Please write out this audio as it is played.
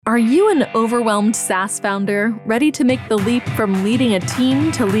Are you an overwhelmed SaaS founder ready to make the leap from leading a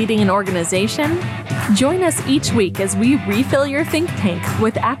team to leading an organization? Join us each week as we refill your think tank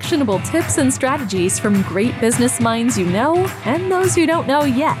with actionable tips and strategies from great business minds you know and those you don't know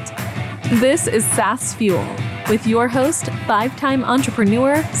yet. This is SaaS Fuel with your host, 5-time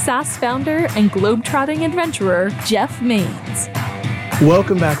entrepreneur, SaaS founder, and globetrotting adventurer, Jeff Maines.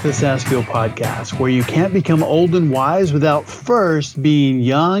 Welcome back to the SaaS Fuel podcast, where you can't become old and wise without first being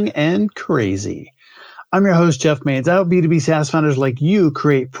young and crazy. I'm your host, Jeff Maines. I help B2B SaaS founders like you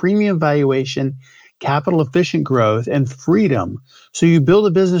create premium valuation, capital efficient growth, and freedom so you build a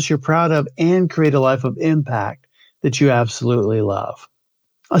business you're proud of and create a life of impact that you absolutely love.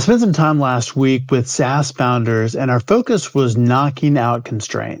 I spent some time last week with SaaS founders, and our focus was knocking out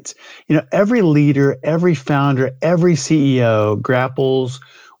constraints. Every leader, every founder, every CEO grapples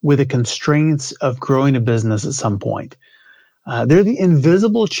with the constraints of growing a business at some point. They're the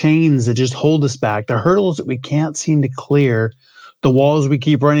invisible chains that just hold us back, the hurdles that we can't seem to clear, the walls we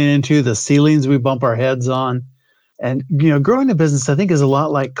keep running into, the ceilings we bump our heads on. And, growing a business, I think, is a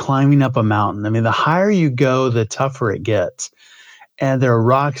lot like climbing up a mountain. I mean, the higher you go, the tougher it gets. And there are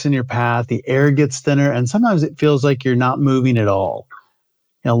rocks in your path, the air gets thinner, and sometimes it feels like you're not moving at all.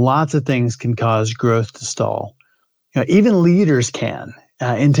 Lots of things can cause growth to stall. Even leaders can,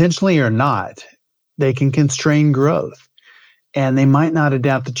 intentionally or not, they can constrain growth. And they might not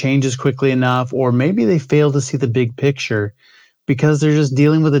adapt to changes quickly enough, or maybe they fail to see the big picture because they're just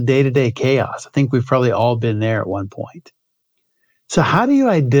dealing with the day-to-day chaos. I think we've probably all been there at one point. So how do you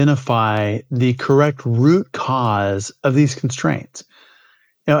identify the correct root cause of these constraints?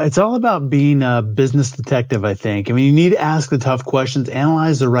 It's all about being a business detective, I think. I mean, you need to ask the tough questions,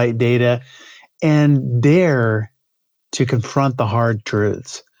 analyze the right data, and dare to confront the hard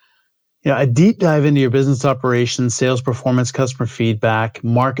truths. A deep dive into your business operations, sales performance, customer feedback,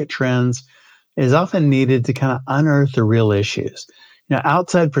 market trends is often needed to kind of unearth the real issues.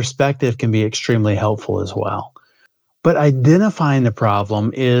 Outside perspective can be extremely helpful as well. But identifying the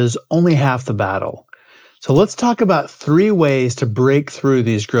problem is only half the battle. So let's talk about 3 ways to break through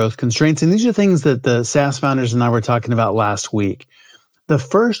these growth constraints. And these are things that the SaaS founders and I were talking about last week. The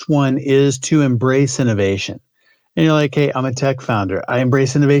first one is to embrace innovation. And you're like, hey, I'm a tech founder. I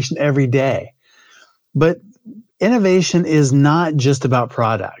embrace innovation every day. But innovation is not just about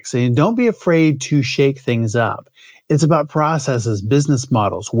products. And don't be afraid to shake things up. It's about processes, business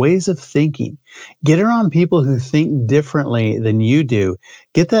models, ways of thinking. Get around people who think differently than you do.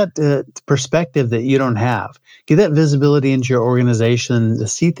 Get that perspective that you don't have. Get that visibility into your organization to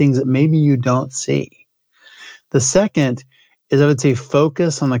see things that maybe you don't see. The second is, I would say,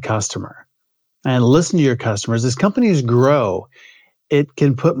 focus on the customer and listen to your customers. As companies grow, it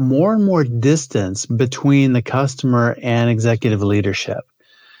can put more and more distance between the customer and executive leadership.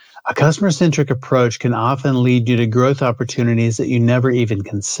 A customer-centric approach can often lead you to growth opportunities that you never even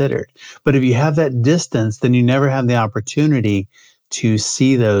considered. But if you have that distance, then you never have the opportunity to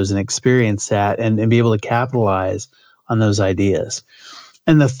see those and experience that and be able to capitalize on those ideas.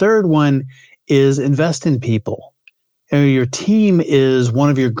 And the third one is invest in people. Your team is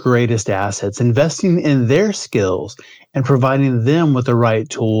one of your greatest assets. Investing in their skills and providing them with the right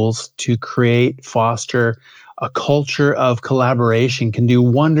tools to create, foster a culture of collaboration can do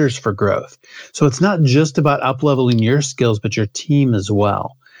wonders for growth. So it's not just about up-leveling your skills, but your team as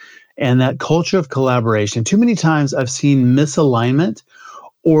well. And that culture of collaboration, too many times I've seen misalignment,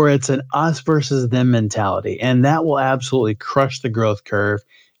 or it's an us versus them mentality. And that will absolutely crush the growth curve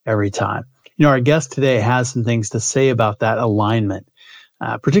every time. Our guest today has some things to say about that alignment,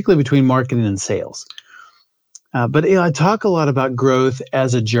 particularly between marketing and sales. But I talk a lot about growth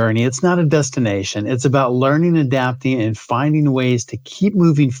as a journey. It's not a destination. It's about learning, adapting, and finding ways to keep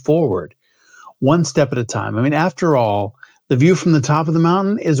moving forward one step at a time. I mean, after all, the view from the top of the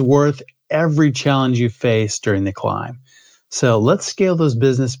mountain is worth every challenge you face during the climb. So let's scale those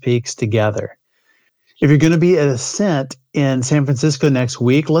business peaks together. If you're going to be at Ascent in San Francisco next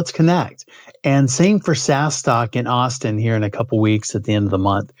week, let's connect. And same for SaaS Stock in Austin here in a couple weeks at the end of the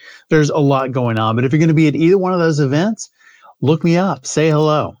month. There's a lot going on, but if you're going to be at either one of those events, look me up, say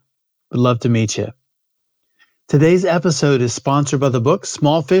hello. Would love to meet you. Today's episode is sponsored by the book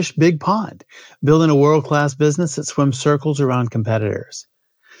Small Fish, Big Pond, Building a World-Class Business That Swims Circles Around Competitors.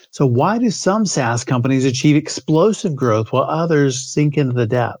 So why do some SaaS companies achieve explosive growth while others sink into the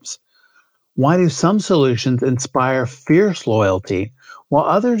depths? Why do some solutions inspire fierce loyalty while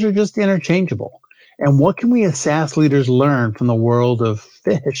others are just interchangeable? And what can we as SaaS leaders learn from the world of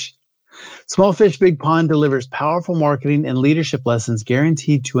fish? Small Fish Big Pond delivers powerful marketing and leadership lessons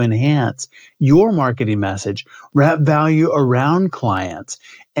guaranteed to enhance your marketing message, wrap value around clients,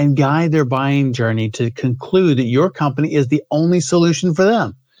 and guide their buying journey to conclude that your company is the only solution for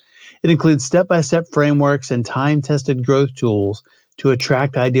them. It includes step-by-step frameworks and time-tested growth tools to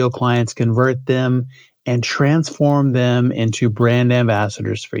attract ideal clients, convert them, and transform them into brand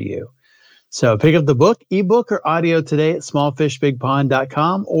ambassadors for you. So pick up the book, ebook, or audio today at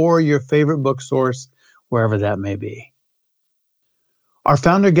smallfishbigpond.com or your favorite book source, wherever that may be. Our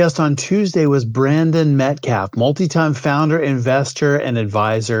founder guest on Tuesday was Brandon Metcalf, multi-time founder, investor, and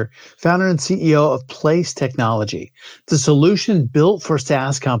advisor, founder and CEO of Place Technology. It's a solution built for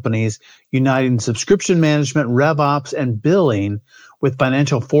SaaS companies, uniting subscription management, RevOps, and billing with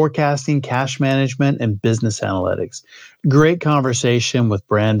financial forecasting, cash management, and business analytics. Great conversation with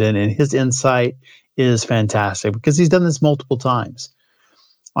Brandon, and his insight is fantastic because he's done this multiple times.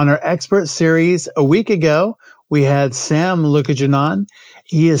 On our expert series a week ago, we had Sam Lukajanan.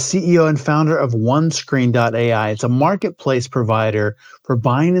 He is CEO and founder of OneScreen.ai. It's a marketplace provider for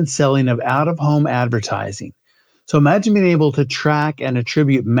buying and selling of out-of-home advertising. So imagine being able to track and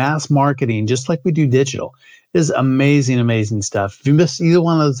attribute mass marketing just like we do digital. It is amazing, amazing stuff. If you missed either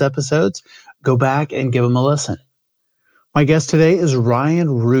one of those episodes, go back and give them a listen. My guest today is Ryan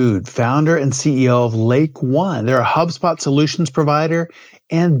Ruud, founder and CEO of Lake One. They're a HubSpot solutions provider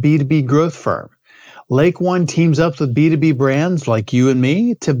and B2B growth firm. Lake One teams up with B2B brands like you and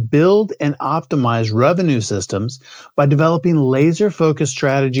me to build and optimize revenue systems by developing laser-focused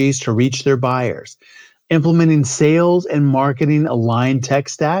strategies to reach their buyers, implementing sales and marketing aligned tech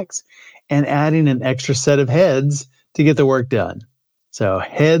stacks, and adding an extra set of heads to get the work done. So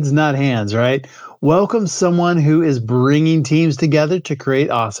heads, not hands, right? Welcome someone who is bringing teams together to create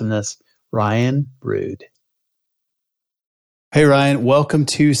awesomeness, Ryan Ruud. Hey, Ryan, welcome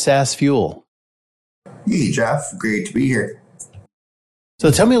to SaaS Fuel. Hey, Jeff. Great to be here.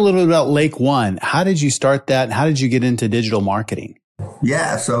 So tell me a little bit about Lake One. How did you start that? How did you get into digital marketing?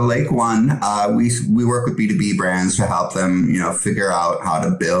 Yeah, so Lake One, we work with B2B brands to help them, figure out how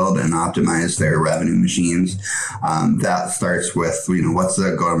to build and optimize their revenue machines. That starts with, what's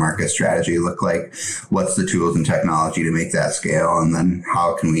the go-to-market strategy look like? What's the tools and technology to make that scale? And then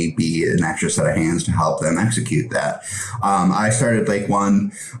how can we be an extra set of hands to help them execute that? I started Lake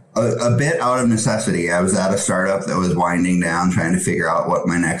One a bit out of necessity. I was at a startup that was winding down, trying to figure out what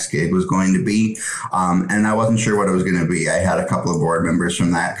my next gig was going to be. And I wasn't sure what it was going to be. I had a couple of board members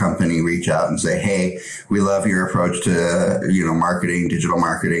from that company reach out and say, hey, we love your approach to, marketing, digital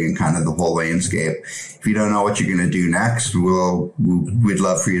marketing, and kind of the whole landscape. If you don't know what you're going to do next, we'd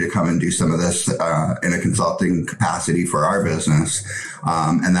love for you to come and do some of this in a consulting capacity for our business.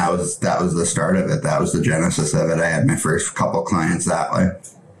 And that was the start of it. That was the genesis of it. I had my first couple clients that way.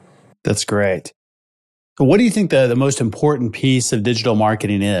 That's great. So what do you think the most important piece of digital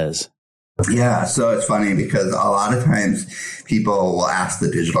marketing is? Yeah, so it's funny because a lot of times people will ask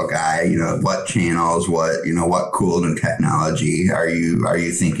the digital guy, what channels, what cool new technology are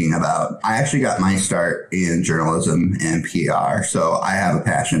you thinking about? I actually got my start in journalism and PR, so I have a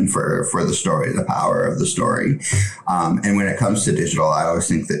passion for the story, the power of the story. And when it comes to digital, I always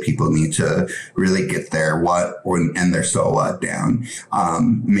think that people need to really get their what and their so what down.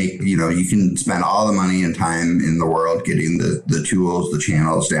 You can spend all the money and time in the world getting the tools, the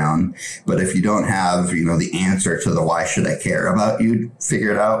channels down. But if you don't have, the answer to the why should I care about you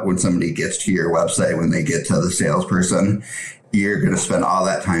figured out when somebody gets to your website, when they get to the salesperson, you're going to spend all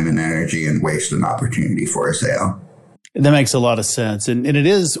that time and energy and waste an opportunity for a sale. That makes a lot of sense. And it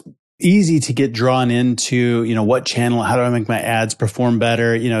is easy to get drawn into, what channel, how do I make my ads perform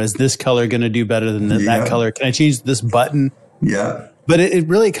better? Is this color going to do better than that color? Can I change this button? Yeah. But it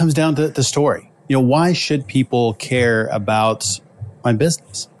really comes down to the story. Why should people care about my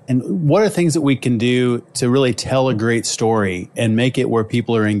business? And what are things that we can do to really tell a great story and make it where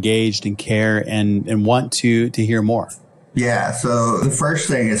people are engaged and care and want to hear more? Yeah. So the first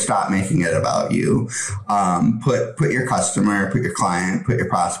thing is stop making it about you. Put your customer, put your client, put your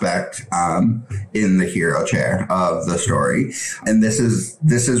prospect in the hero chair of the story. And this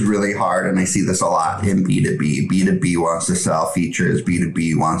is really hard. And I see this a lot in B2B. B2B wants to sell features.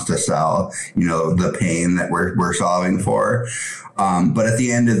 B2B wants to sell, the pain that we're solving for. But at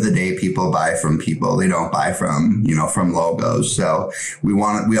the end of the day, people buy from people. They don't buy from, from logos. So we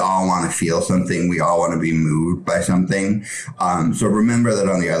all want to feel something. We all want to be moved by something. So remember that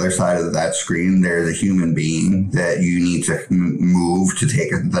on the other side of that screen, there's a human being that you need to move to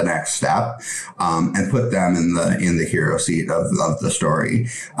take the next step, and put them in the hero seat of the story.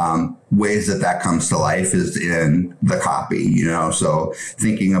 Ways that comes to life is in the copy, so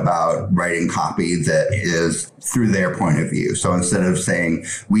thinking about writing copy that is through their point of view. So instead of saying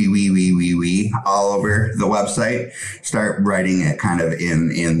we all over the website, start writing it kind of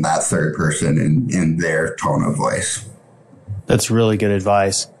in that third person in their tone of voice. That's really good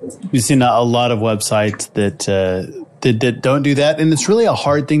advice. We've seen a lot of websites that don't do that, and it's really a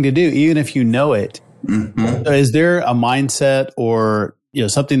hard thing to do, even if you know it. Mm-hmm. So is there a mindset or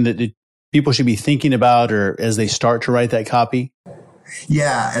something that people should be thinking about, or as they start to write that copy?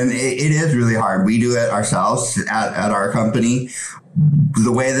 Yeah, and it is really hard. We do it ourselves at our company.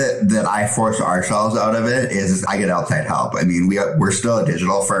 The way that I force ourselves out of it is I get outside help. I mean, we're still a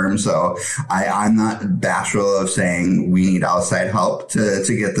digital firm, so I'm not bashful of saying we need outside help to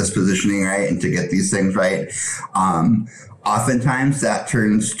get this positioning right and to get these things right. Oftentimes that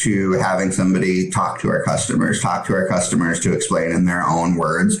turns to having somebody talk to our customers to explain in their own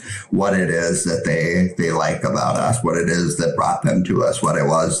words what it is that they like about us, what it is that brought them to us, what it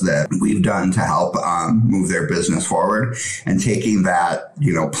was that we've done to help move their business forward, and taking that,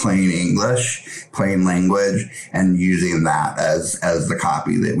 plain English, plain language, and using that as the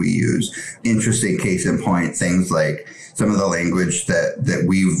copy that we use. Interesting case in point, things like some of the language that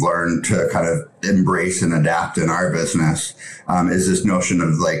we've learned to kind of embrace and adapt in our business is this notion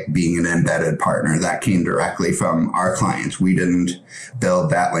of like being an embedded partner. That came directly from our clients. We didn't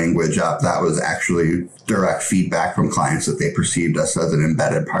build that language up. That was actually direct feedback from clients that they perceived us as an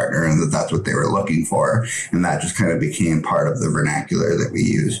embedded partner and that's what they were looking for. And that just kind of became part of the vernacular that we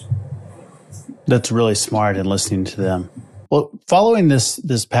use. That's really smart in listening to them. Well, following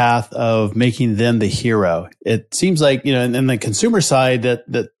this path of making them the hero, it seems like, in the consumer side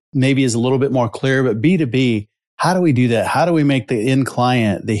that maybe is a little bit more clear, but B2B, how do we do that? How do we make the end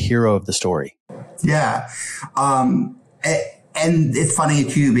client the hero of the story? Yeah. And it's funny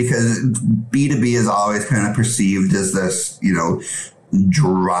too, because B2B is always kind of perceived as this,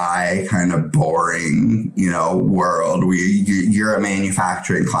 dry, kind of boring, world where you're a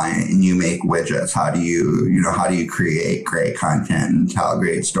manufacturing client and you make widgets. How do you create great content and tell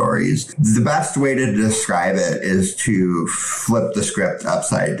great stories? The best way to describe it is to flip the script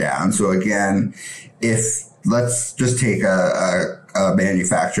upside down. So again, let's just take a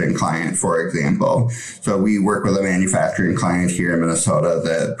manufacturing client, for example. So we work with a manufacturing client here in Minnesota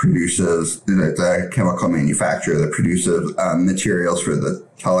that produces, the chemical manufacturer that produces materials for the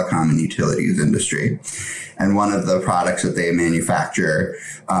telecom and utilities industry. And one of the products that they manufacture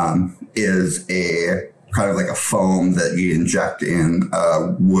is a kind of like a foam that you inject in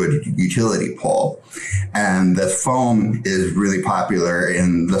a wood utility pole. And this foam is really popular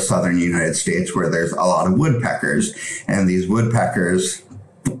in the southern United States where there's a lot of woodpeckers. And these woodpeckers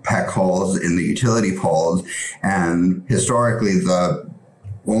peck holes in the utility poles. And historically, the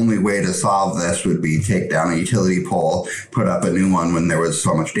only way to solve this would be take down a utility pole, put up a new one when there was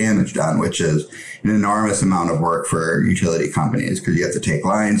so much damage done, which is an enormous amount of work for utility companies because you have to take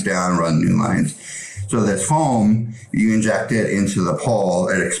lines down, run new lines. So this foam, you inject it into the pole,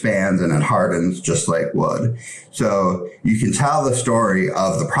 it expands and it hardens just like wood. So you can tell the story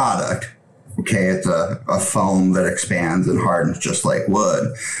of the product. Okay, it's a foam that expands and hardens just like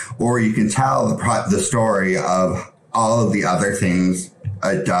wood. Or you can tell the story of all of the other things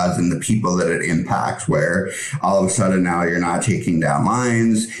it does and the people that it impacts, where all of a sudden now you're not taking down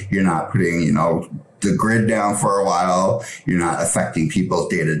lines, you're not putting, the grid down for a while, you're not affecting people's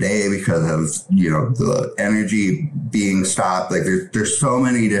day to day because of, the energy being stopped. Like there's so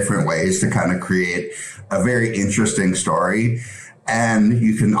many different ways to kind of create a very interesting story. And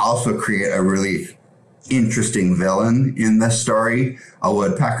you can also create a really interesting villain in this story, a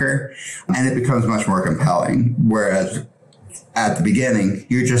woodpecker, and it becomes much more compelling. Whereas at the beginning,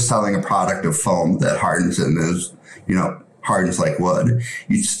 you're just selling a product of foam that hardens and is, hardens like wood.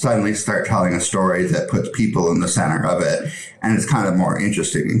 You suddenly start telling a story that puts people in the center of it, and it's kind of more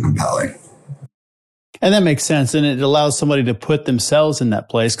interesting and compelling. And that makes sense. And it allows somebody to put themselves in that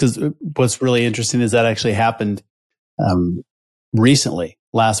place, because what's really interesting is that actually happened recently.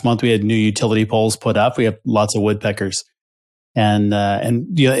 Last month, we had new utility poles put up. We have lots of woodpeckers. And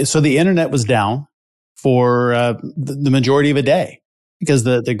so the internet was down for the majority of a day, because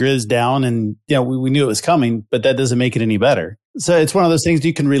the grid is down, and we knew it was coming, but that doesn't make it any better. So it's one of those things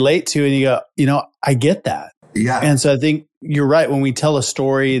you can relate to, and you go, I get that. Yeah. And so I think you're right. When we tell a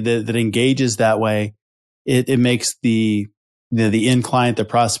story that engages that way, it makes the end client, the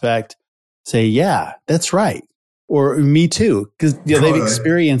prospect, say, yeah, that's right. Or me too. Because they've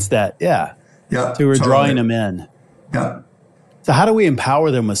experienced that. Yeah. Yeah. So we're drawing them in. Yeah. So how do we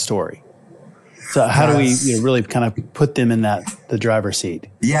empower them with story? So how do we really kind of put them in the driver's seat?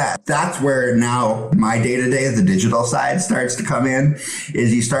 Yeah, that's where now my day-to-day, the digital side starts to come in,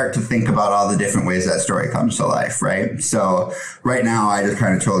 is you start to think about all the different ways that story comes to life, right? So right now, I just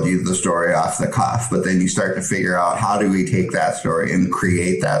kind of told you the story off the cuff, but then you start to figure out how do we take that story and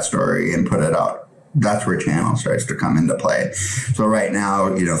create that story and put it out. That's where channel starts to come into play. So right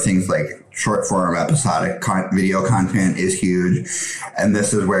now, things like short form episodic video content is huge. And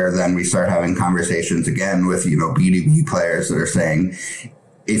this is where then we start having conversations again with, B2B players that are saying,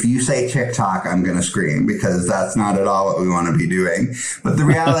 if you say TikTok, I'm going to scream, because that's not at all what we want to be doing. But the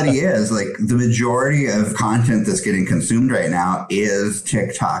reality is, like, the majority of content that's getting consumed right now is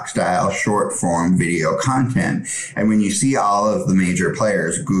TikTok style short form video content. And when you see all of the major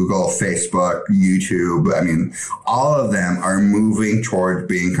players, Google, Facebook, YouTube, I mean, all of them are moving towards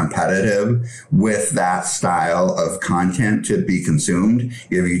being competitive with that style of content to be consumed.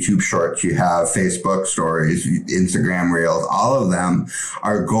 You have YouTube Shorts, you have Facebook Stories, Instagram Reels, all of them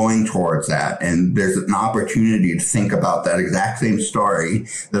are going towards that. And there's an opportunity to think about that exact same story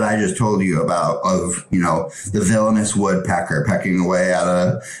that I just told you about of, the villainous woodpecker pecking away at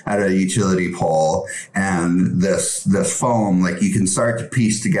a utility pole and this foam. Like, you can start to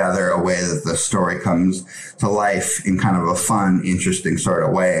piece together a way that the story comes to life in kind of a fun, interesting sort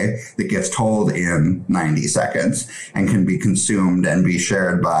of way that gets told in 90 seconds and can be consumed and be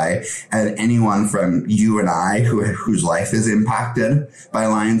shared by anyone from you and I whose life is impacted by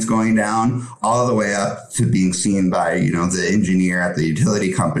lines going down, all the way up to being seen by, the engineer at the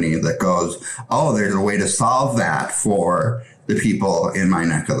utility company that goes, oh, there's a way to solve that for the people in my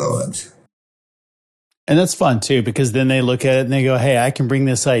neck of the woods. And that's fun too, because then they look at it and they go, hey, I can bring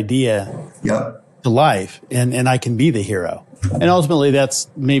this idea to life and I can be the hero. And ultimately that's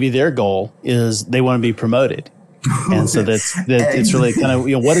maybe their goal is they want to be promoted. And so it's really kind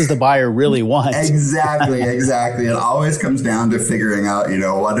of, what does the buyer really want? Exactly. It always comes down to figuring out,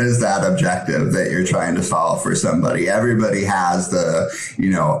 what is that objective that you're trying to solve for somebody. Everybody has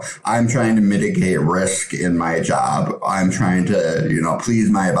I'm trying to mitigate risk in my job. I'm trying to,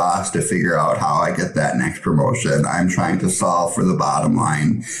 please my boss to figure out how I get that next promotion. I'm trying to solve for the bottom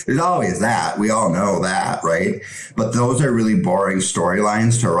line. There's always that. We all know that, right? But those are really boring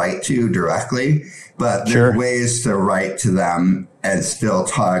storylines to write to directly. But there's ways to write to them and still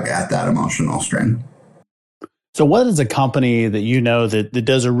tug at that emotional string. So what is a company that that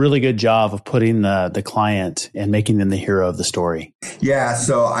does a really good job of putting the client and making them the hero of the story? Yeah,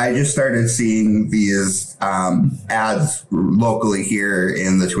 so I just started seeing these ads locally here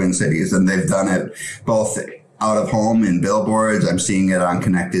in the Twin Cities, and they've done it both out of home in billboards. I'm seeing it on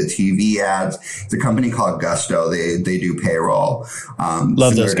connected TV ads. It's a company called Gusto. They do payroll.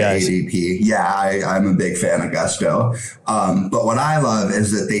 Love those guys. ADP. Yeah, I'm a big fan of Gusto. But what I love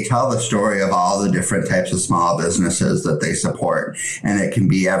is that they tell the story of all the different types of small businesses that they support. And it can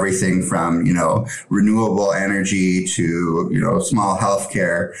be everything from, renewable energy to, small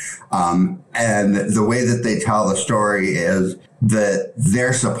healthcare. And the way that they tell the story is that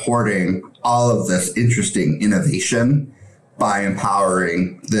they're supporting all of this interesting innovation by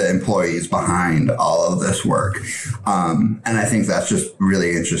empowering the employees behind all of this work. And I think that's just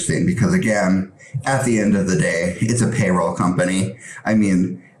really interesting because, again, at the end of the day, it's a payroll company. I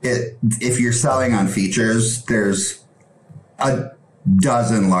mean, if you're selling on features, there's a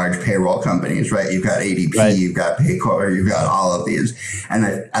dozen large payroll companies, right? You've got ADP, right. You've got Paycor, you've got all of these. And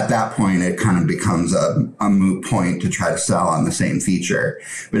at that point, it kind of becomes a moot point to try to sell on the same feature.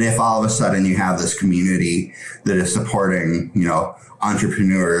 But if all of a sudden you have this community that is supporting,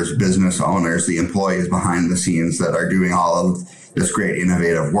 entrepreneurs, business owners, the employees behind the scenes that are doing all of this great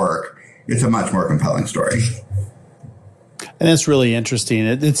innovative work, it's a much more compelling story. And that's really interesting.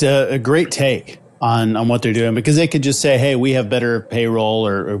 It's a great take on what they're doing, because they could just say, hey, we have better payroll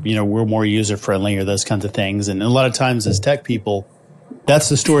or we're more user friendly or those kinds of things. And a lot of times as tech people, that's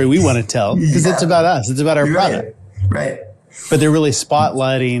the story we want to tell because it's about us. It's about our product. Right. But they're really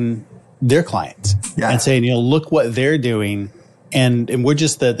spotlighting their clients and saying, look what they're doing. And we're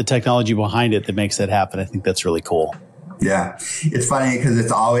just the technology behind it that makes that happen. I think that's really cool. Yeah. It's funny because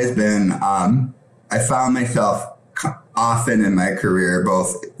it's always been, I found myself often in my career,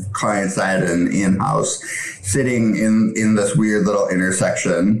 both client side and in-house, sitting in this weird little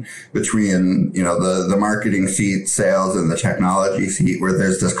intersection between, the marketing seat, sales, and the technology seat, where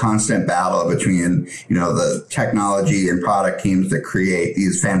there's this constant battle between, the technology and product teams that create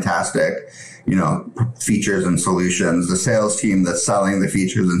these fantastic, features and solutions, the sales team that's selling the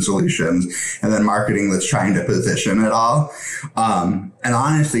features and solutions, and then marketing that's trying to position it all. And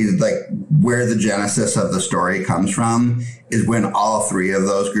honestly, like where the genesis of the story comes from is when all three of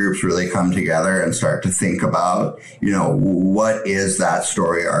those groups really come together and start to think about, what is that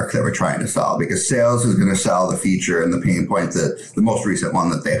story arc that we're trying to solve? Because sales is going to sell the feature and the pain point, that the most recent one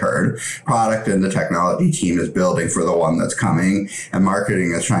that they heard. Product and the technology team is building for the one that's coming, and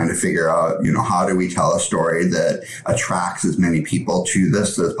marketing is trying to figure out, how do we tell a story that attracts as many people to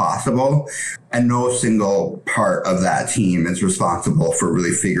this as possible? And no single part of that team is responsible for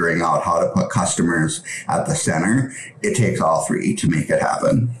really figuring out how to put customers at the center. It takes all three to make it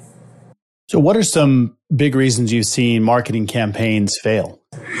happen. So what are some big reasons you've seen marketing campaigns fail?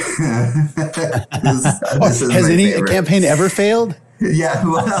 Has any campaign ever failed? Yeah.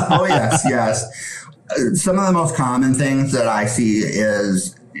 Well, yes. Some of the most common things that I see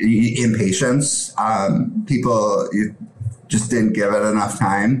is impatience. People just didn't give it enough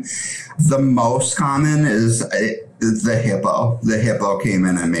time. The most common is the hippo. The hippo came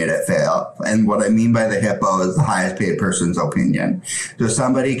in and made it fail. And what I mean by the hippo is the highest paid person's opinion. So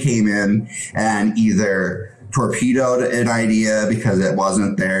somebody came in and either torpedoed an idea because it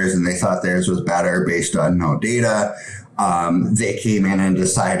wasn't theirs and they thought theirs was better based on no data. They came in and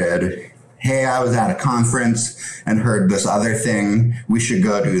decided, hey, I was at a conference and heard this other thing. We should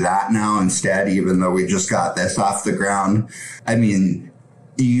go do that now instead, even though we just got this off the ground. I mean,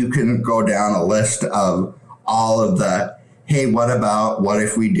 you can go down a list of all of the, hey, what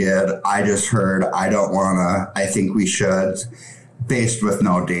if we did? I just heard, I don't want to, I think we should, based with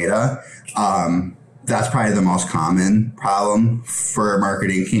no data. That's probably the most common problem for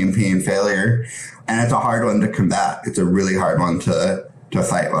marketing campaign failure. And it's a hard one to combat. It's a really hard one to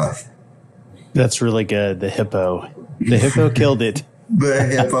fight with. That's really good. The hippo killed it. The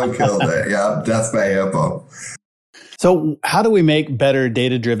hippo killed it. Yeah, death by hippo. So how do we make better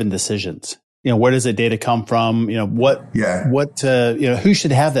data-driven decisions? Where does the data come from? Who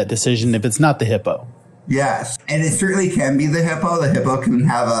should have that decision if it's not the hippo? Yes, and it certainly can be the hippo. The hippo can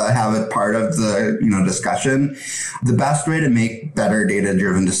have a part of the discussion. The best way to make better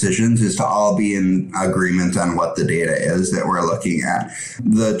data-driven decisions is to all be in agreement on what the data is that we're looking at.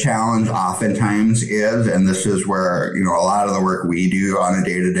 The challenge oftentimes is, and this is where a lot of the work we do on a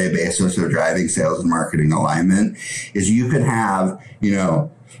day-to-day basis of driving sales and marketing alignment, is you can have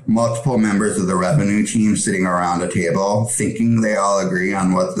multiple members of the revenue team sitting around a table thinking they all agree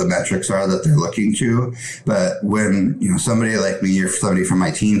on what the metrics are that they're looking to. But when, somebody like me or somebody from my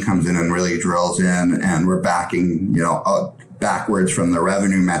team comes in and really drills in and we're backing, backwards from the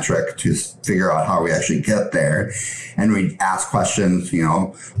revenue metric to figure out how we actually get there. And we ask questions,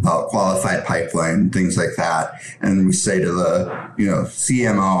 about qualified pipeline, things like that. And we say to the,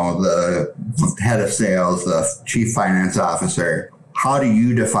 CMO, the head of sales, the chief finance officer, how do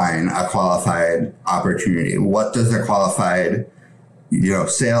you define a qualified opportunity? What does a qualified,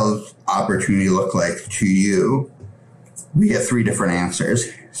 sales opportunity look like to you? We get 3 different answers.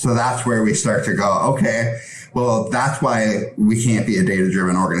 So that's where we start to go, okay, well, that's why we can't be a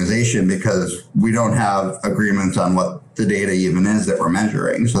data-driven organization, because we don't have agreement on what the data even is that we're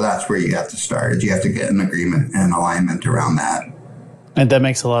measuring. So that's where you have to start, is you have to get an agreement and alignment around that. And that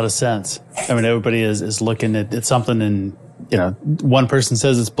makes a lot of sense. I mean, everybody is looking at something and, one person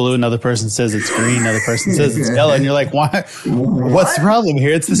says it's blue, another person says it's green, another person says it's yellow. And you're like, why? What's the problem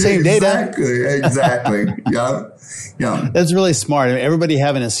here? It's the same data. Exactly. Yeah. That's really smart. I mean, everybody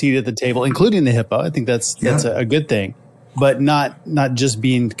having a seat at the table, including the hippo. I think that's a good thing, but not just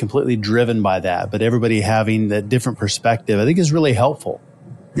being completely driven by that, but everybody having that different perspective, I think is really helpful.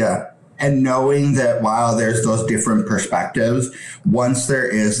 Yeah. And knowing that while there's those different perspectives, once there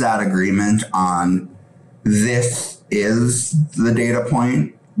is that agreement on this is the data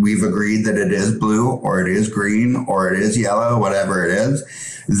point, we've agreed that it is blue or it is green or it is yellow, whatever it is,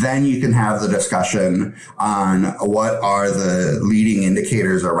 then you can have the discussion on what are the leading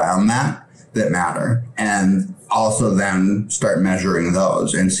indicators around that matter. And also then start measuring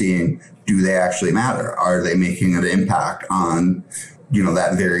those and seeing, do they actually matter? Are they making an impact on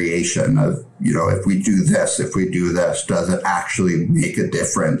that variation of, if we do this, does it actually make a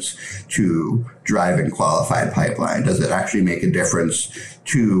difference to driving qualified pipeline? Does it actually make a difference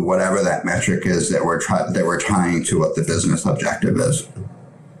to whatever that metric is that we're tying to what the business objective is?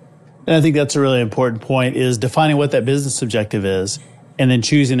 And I think that's a really important point, is defining what that business objective is and then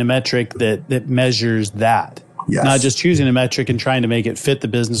choosing a metric that measures that. Yes. Not just choosing a metric and trying to make it fit the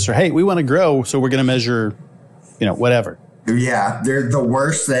business, or, hey, we want to grow, so we're going to measure, whatever. Yeah, the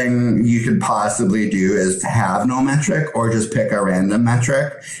worst thing you could possibly do is to have no metric, or just pick a random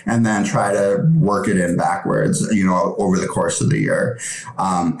metric and then try to work it in backwards, over the course of the year.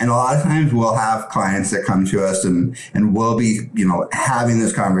 And a lot of times we'll have clients that come to us and we'll be, having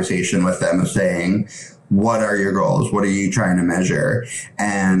this conversation with them of saying, what are your goals? What are you trying to measure?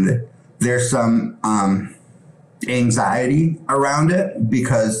 And there's some anxiety around it,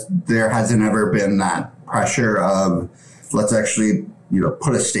 because there hasn't ever been that pressure of, let's actually,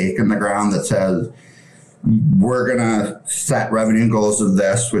 put a stake in the ground that says, we're going to set revenue goals of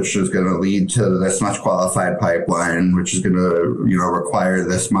this, which is going to lead to this much qualified pipeline, which is going to, require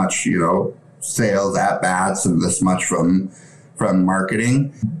this much, sales at bats and this much from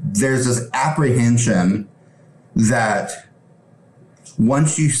marketing. There's this apprehension that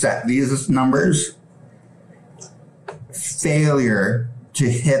once you set these numbers, failure to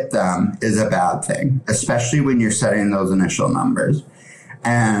hit them is a bad thing, especially when you're setting those initial numbers.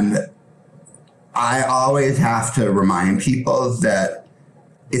 And I always have to remind people that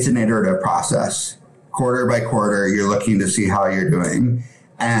it's an iterative process. Quarter by quarter, you're looking to see how you're doing.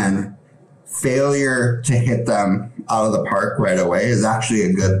 And failure to hit them out of the park right away is actually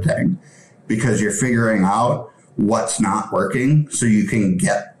a good thing, because you're figuring out what's not working so you can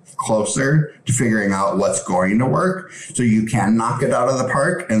get closer to figuring out what's going to work, so you can knock it out of the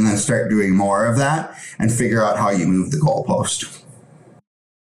park and then start doing more of that and figure out how you move the goalpost.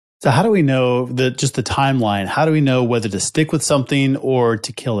 So how do we know just the timeline? How do we know whether to stick with something or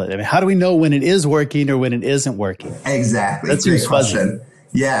to kill it? I mean, how do we know when it is working or when it isn't working? Exactly. That's your question.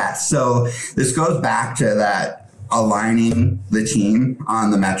 Yeah. So this goes back to that aligning the team on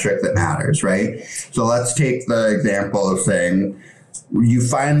the metric that matters, right? So let's take the example of saying, you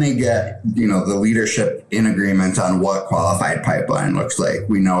finally get, the leadership in agreement on what qualified pipeline looks like.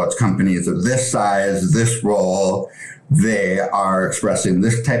 We know it's companies of this size, this role. They are expressing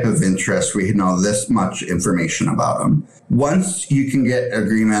this type of interest. We know this much information about them. Once you can get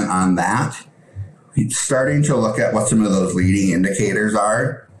agreement on that, starting to look at what some of those leading indicators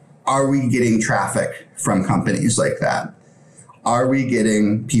are. Are we getting traffic from companies like that? Are we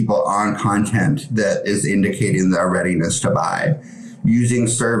getting people on content that is indicating their readiness to buy? Using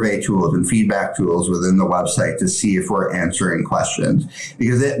survey tools and feedback tools within the website to see if we're answering questions,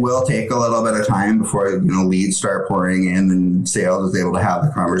 because it will take a little bit of time before leads start pouring in and sales is able to have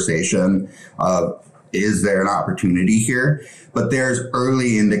the conversation of, is there an opportunity here? But there's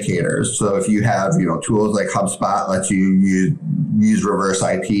early indicators. So if you have tools like HubSpot lets you use reverse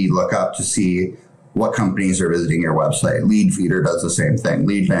IP lookup to see what companies are visiting your website. Lead Feeder does the same thing.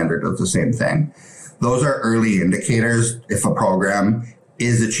 Lead Lander does the same thing. Those are early indicators if a program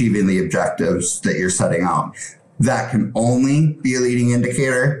is achieving the objectives that you're setting out. That can only be a leading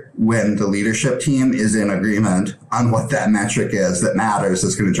indicator when the leadership team is in agreement on what that metric is that matters,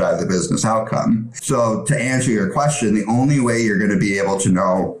 that's going to drive the business outcome. So to answer your question, the only way you're going to be able to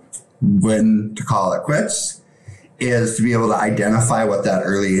know when to call it quits is to be able to identify what that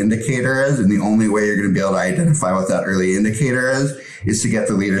early indicator is. And the only way you're going to be able to identify what that early indicator is to get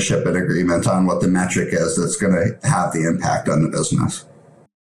the leadership in agreement on what the metric is that's going to have the impact on the business.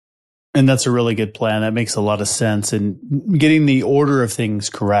 And that's a really good plan. That makes a lot of sense. And getting the order of things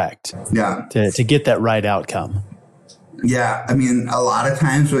correct. Yeah. To get that right outcome. Yeah. I mean, a lot of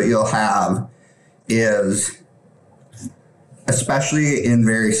times what you'll have is, especially in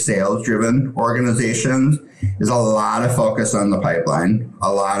very sales-driven organizations, is a lot of focus on the pipeline,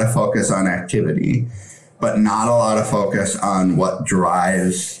 a lot of focus on activity, but not a lot of focus on what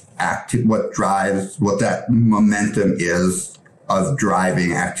drives what that momentum is of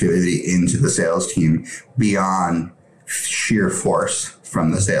driving activity into the sales team beyond sheer force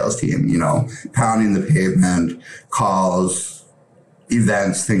from the sales team, pounding the pavement, calls,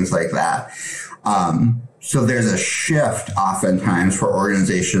 events, things like that. So there's a shift oftentimes for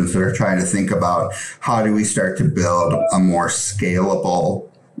organizations that are trying to think about, how do we start to build a more scalable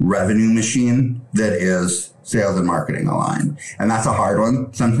revenue machine that is sales and marketing aligned. And that's a hard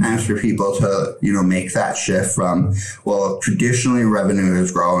one sometimes for people to, make that shift from, well, traditionally revenue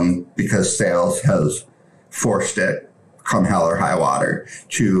has grown because sales has forced it come hell or high water,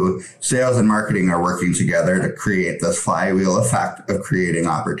 to sales and marketing are working together to create this flywheel effect of creating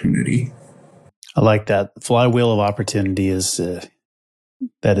opportunity. I like that. The flywheel of opportunity is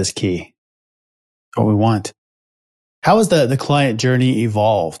key. What we want. How has the client journey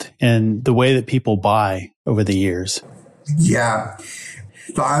evolved and the way that people buy over the years? Yeah.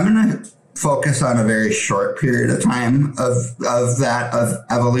 So I'm going to focus on a very short period of time of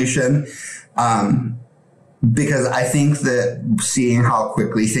evolution. Because I think that seeing how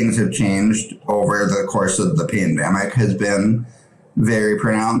quickly things have changed over the course of the pandemic has been very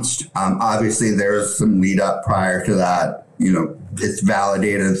pronounced. Obviously, there was some lead up prior to that. It's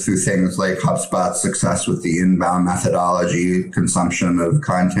validated through things like HubSpot's success with the inbound methodology, consumption of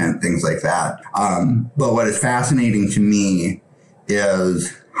content, things like that. But what is fascinating to me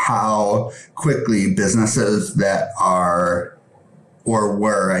is how quickly businesses that are, or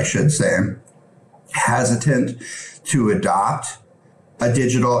were, I should say, hesitant to adopt a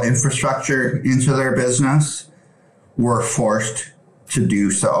digital infrastructure into their business were forced to do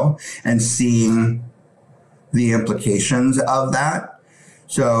so, and seeing the implications of that.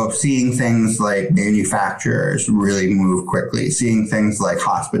 So seeing things like manufacturers really move quickly, seeing things like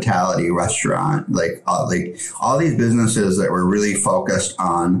hospitality, restaurant, like all these businesses that were really focused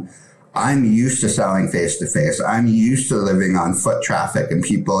on, I'm used to selling face to face. I'm used to living on foot traffic and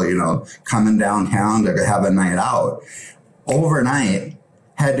people, coming downtown to have a night out. Overnight,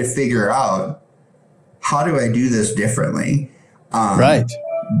 had to figure out, how do I do this differently? Right.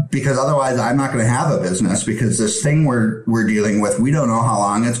 Because otherwise I'm not going to have a business, because this thing we're dealing with, we don't know how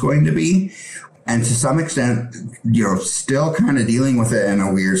long it's going to be. And to some extent, still kind of dealing with it in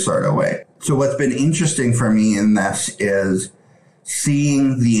a weird sort of way. So what's been interesting for me in this is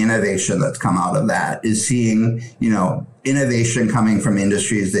seeing the innovation that's come out of that, is seeing, innovation coming from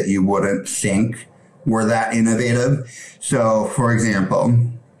industries that you wouldn't think were that innovative. So for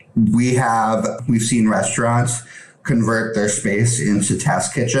example, we've seen restaurants convert their space into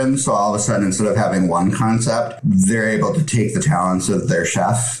test kitchens. So all of a sudden, instead of having one concept, they're able to take the talents of their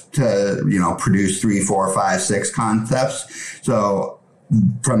chef to, produce 3, 4, 5, 6 concepts. So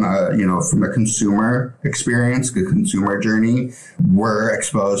from a consumer experience, a consumer journey, we're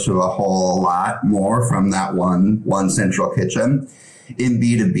exposed to a whole lot more from that one central kitchen. In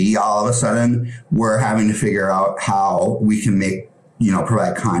B2B, all of a sudden, we're having to figure out how we can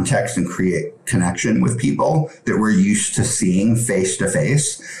provide context and create connection with people that we're used to seeing face to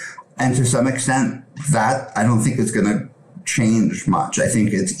face. And to some extent, that I don't think is going to change much. I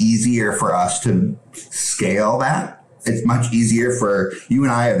think it's easier for us to scale that. It's much easier for you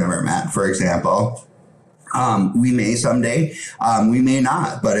and I have never met, for example. We may someday, we may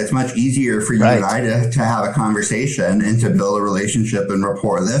not, but it's much easier for you and I to have a conversation and to build a relationship and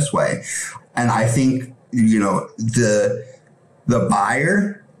rapport this way. And I think, the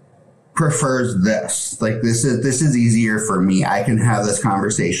buyer prefers this. Like this is easier for me. I can have this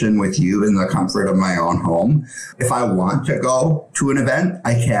conversation with you in the comfort of my own home. If I want to go to an event,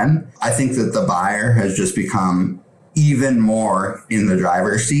 I can. I think that the buyer has just become even more in the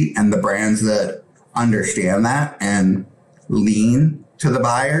driver's seat, and the brands that understand that and lean to the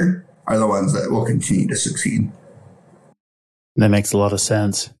buyer are the ones that will continue to succeed. That makes a lot of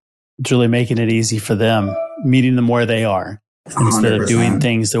sense. It's really making it easy for them, meeting them where they are, instead 100%. of doing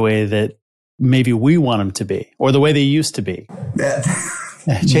things the way that maybe we want them to be, or the way they used to be.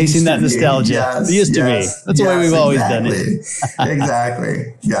 Chasing that nostalgia. Yes, they used to be. That's the way we've always done it.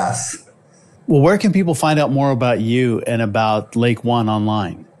 Exactly. Yes. Well, where can people find out more about you and about Lake One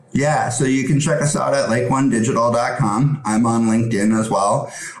online? Yeah, so you can check us out at lakeonedigital.com. I'm on LinkedIn as well.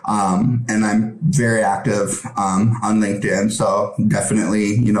 And I'm very active on LinkedIn. So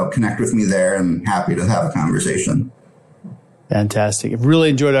definitely, connect with me there, and happy to have a conversation. Fantastic. I've really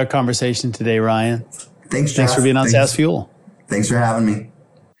enjoyed our conversation today, Ryan. Thanks, Jeff. Thanks for being on SaaS Fuel. Thanks for having me.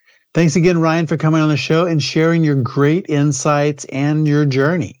 Thanks again, Ryan, for coming on the show and sharing your great insights and your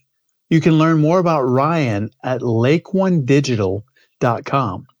journey. You can learn more about Ryan at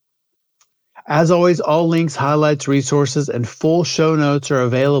lakeonedigital.com. As always, all links, highlights, resources, and full show notes are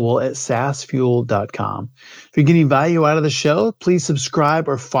available at saasfuel.com. If you're getting value out of the show, please subscribe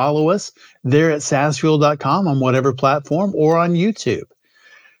or follow us there at saasfuel.com on whatever platform or on YouTube.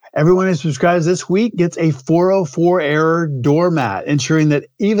 Everyone who subscribes this week gets a 404 error doormat, ensuring that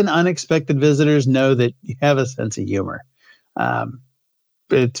even unexpected visitors know that you have a sense of humor.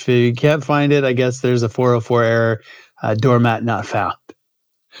 If you can't find it, I guess there's a 404 error doormat not found.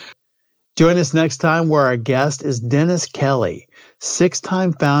 Join us next time, where our guest is Dennis Kelly,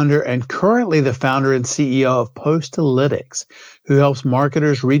 6-time founder and currently the founder and CEO of Postalytics, who helps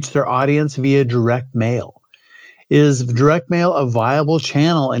marketers reach their audience via direct mail. Is direct mail a viable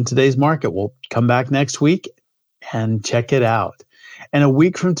channel in today's market? We'll come back next week and check it out. And a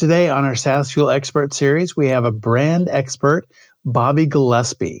week from today on our SaaS Fuel Expert Series, we have a brand expert, Bobby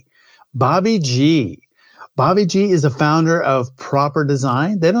Gillespie. Bobby G. Bobby G is a founder of Proper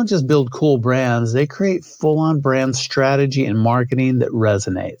Design. They don't just build cool brands, they create full-on brand strategy and marketing that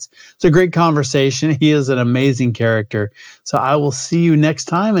resonates. It's a great conversation. He is an amazing character. So I will see you next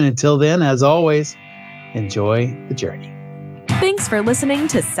time. And until then, as always, enjoy the journey. Thanks for listening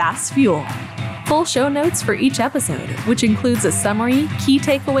to SaaS Fuel. Full show notes for each episode, which includes a summary, key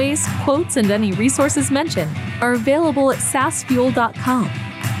takeaways, quotes, and any resources mentioned, are available at saasfuel.com.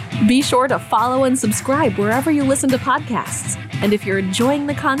 Be sure to follow and subscribe wherever you listen to podcasts. And if you're enjoying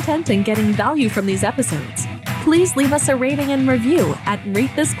the content and getting value from these episodes, please leave us a rating and review at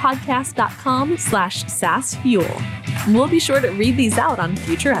ratethispodcast.com/saasfuel. We'll be sure to read these out on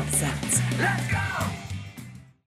future episodes. Let's go!